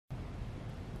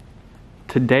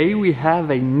Today we have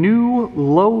a new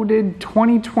loaded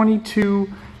 2022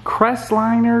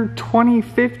 Crestliner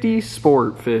 2050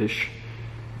 Sportfish.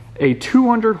 A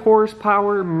 200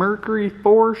 horsepower Mercury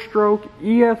 4-stroke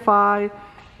EFI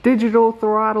digital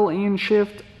throttle and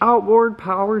shift outboard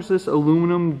powers this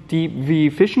aluminum deep V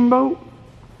fishing boat.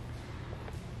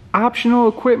 Optional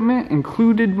equipment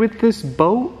included with this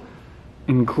boat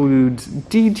includes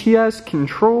DTS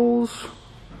controls.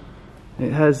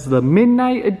 It has the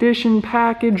Midnight Edition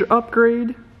package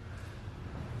upgrade.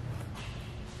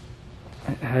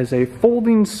 It has a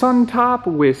folding sun top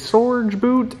with storage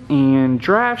boot and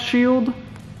draft shield.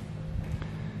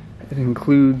 It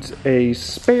includes a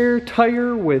spare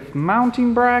tire with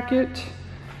mounting bracket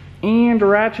and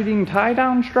ratcheting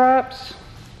tie-down straps.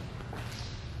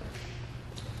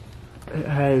 It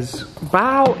has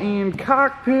bow and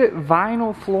cockpit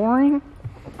vinyl flooring.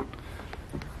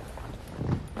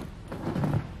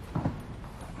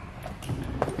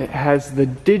 It has the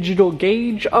digital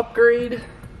gauge upgrade.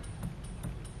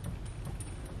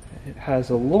 It has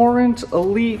a Lawrence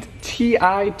Elite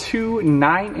TI2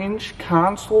 9-inch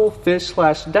console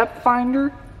fish/depth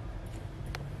finder.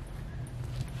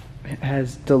 It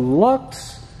has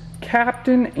deluxe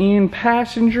captain and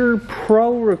passenger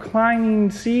pro reclining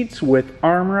seats with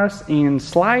armrests and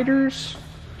sliders.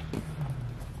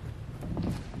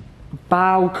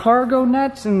 Bow cargo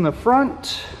nets in the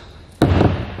front.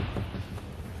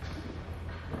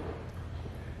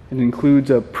 It includes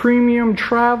a premium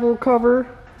travel cover,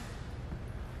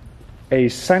 a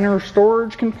center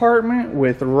storage compartment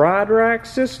with rod rack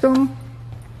system,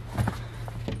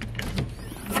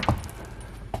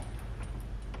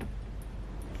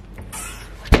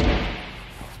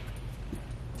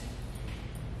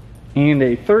 and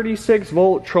a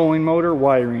 36-volt trolling motor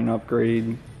wiring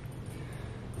upgrade.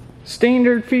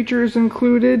 Standard features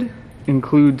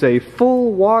includes a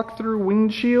full walk-through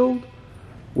windshield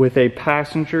with a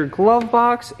passenger glove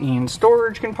box and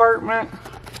storage compartment.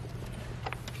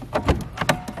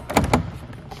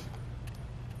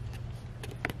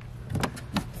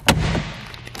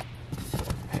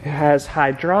 It has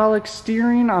hydraulic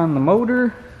steering on the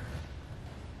motor.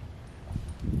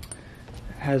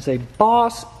 It has a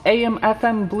Boss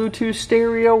AM/FM Bluetooth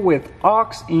stereo with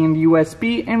aux and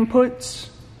USB inputs.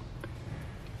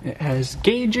 It has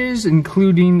gauges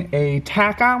including a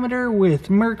tachometer with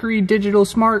Mercury Digital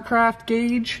SmartCraft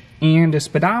gauge and a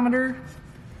speedometer.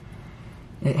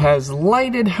 It has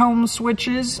lighted helm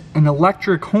switches, an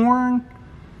electric horn,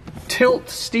 tilt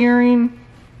steering,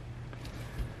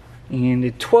 and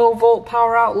a 12-volt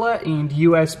power outlet and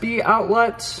USB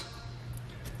outlets.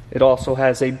 It also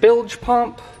has a bilge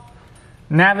pump,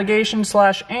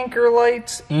 navigation/anchor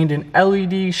lights, and an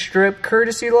LED strip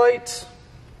courtesy lights.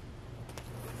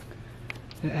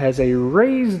 It has a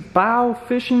raised bow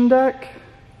fishing deck,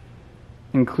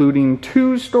 including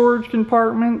 2 storage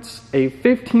compartments, a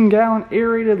 15-gallon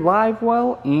aerated live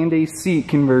well, and a seat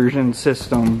conversion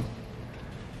system.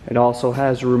 It also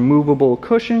has removable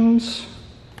cushions.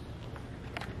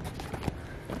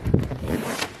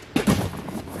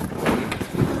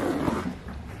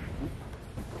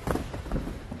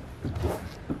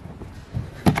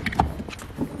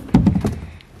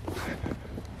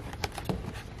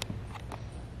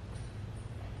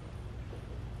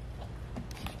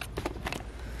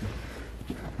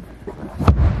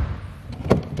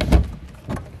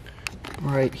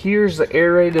 Right here's the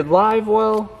aerated live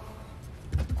well,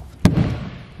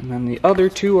 and then the other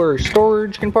 2 are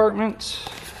storage compartments.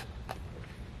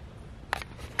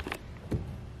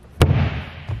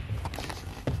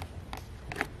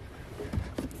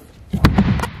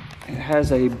 It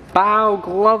has a bow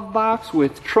glove box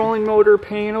with trolling motor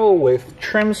panel with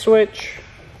trim switch.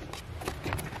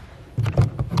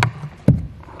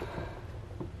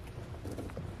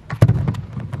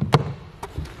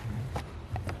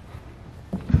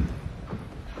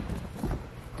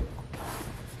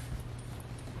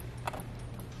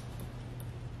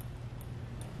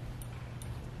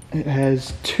 It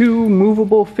has 2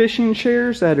 movable fishing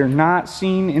chairs that are not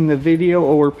seen in the video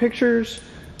or pictures,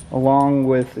 along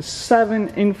with 7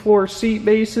 in-floor seat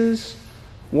bases,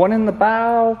 1 in the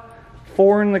bow,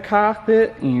 4 in the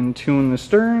cockpit, and 2 in the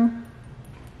stern.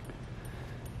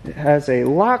 It has a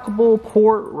lockable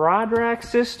port rod rack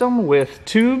system with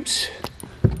tubes.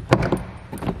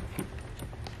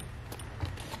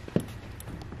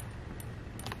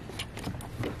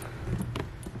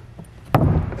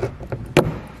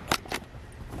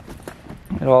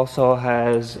 It also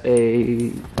has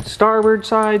a starboard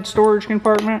side storage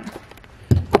compartment.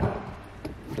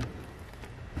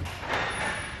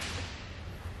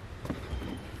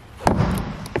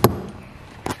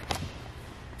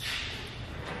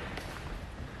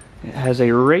 It has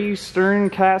a raised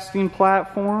stern casting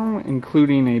platform,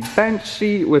 including a bench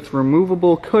seat with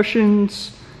removable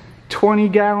cushions,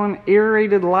 20-gallon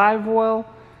aerated live well,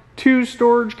 2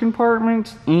 storage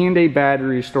compartments, and a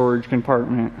battery storage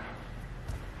compartment.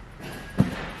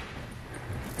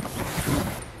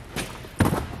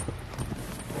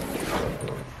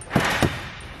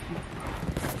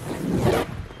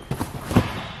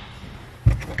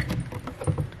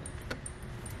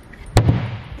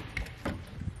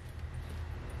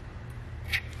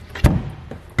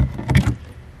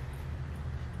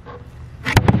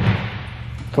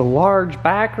 The large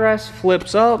backrest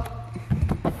flips up,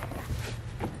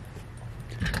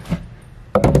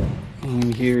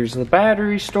 and here's the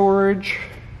battery storage.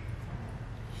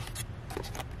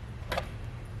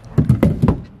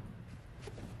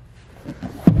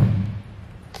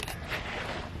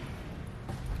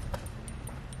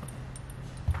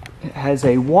 It has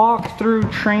a walk-through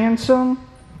transom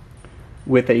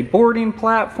with a boarding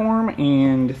platform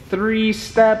and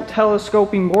 3-step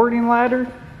telescoping boarding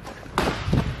ladder.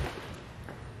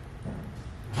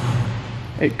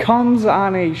 It comes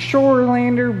on a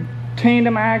Shorelander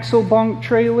tandem axle bunk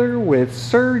trailer with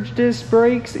surge disc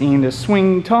brakes and a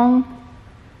swing tongue.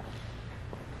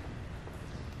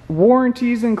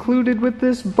 Warranties included with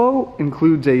this boat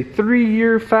includes a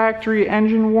 3-year factory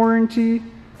engine warranty,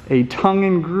 a tongue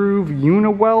and groove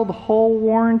uniweld hull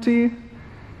warranty,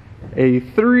 a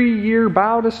 3-year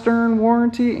bow to stern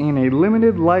warranty, and a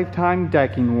limited lifetime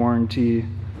decking warranty.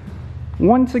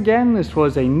 Once again, this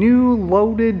was a new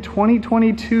loaded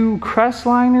 2022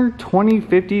 Crestliner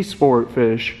 2050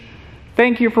 Sportfish.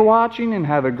 Thank you for watching and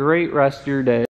have a great rest of your day.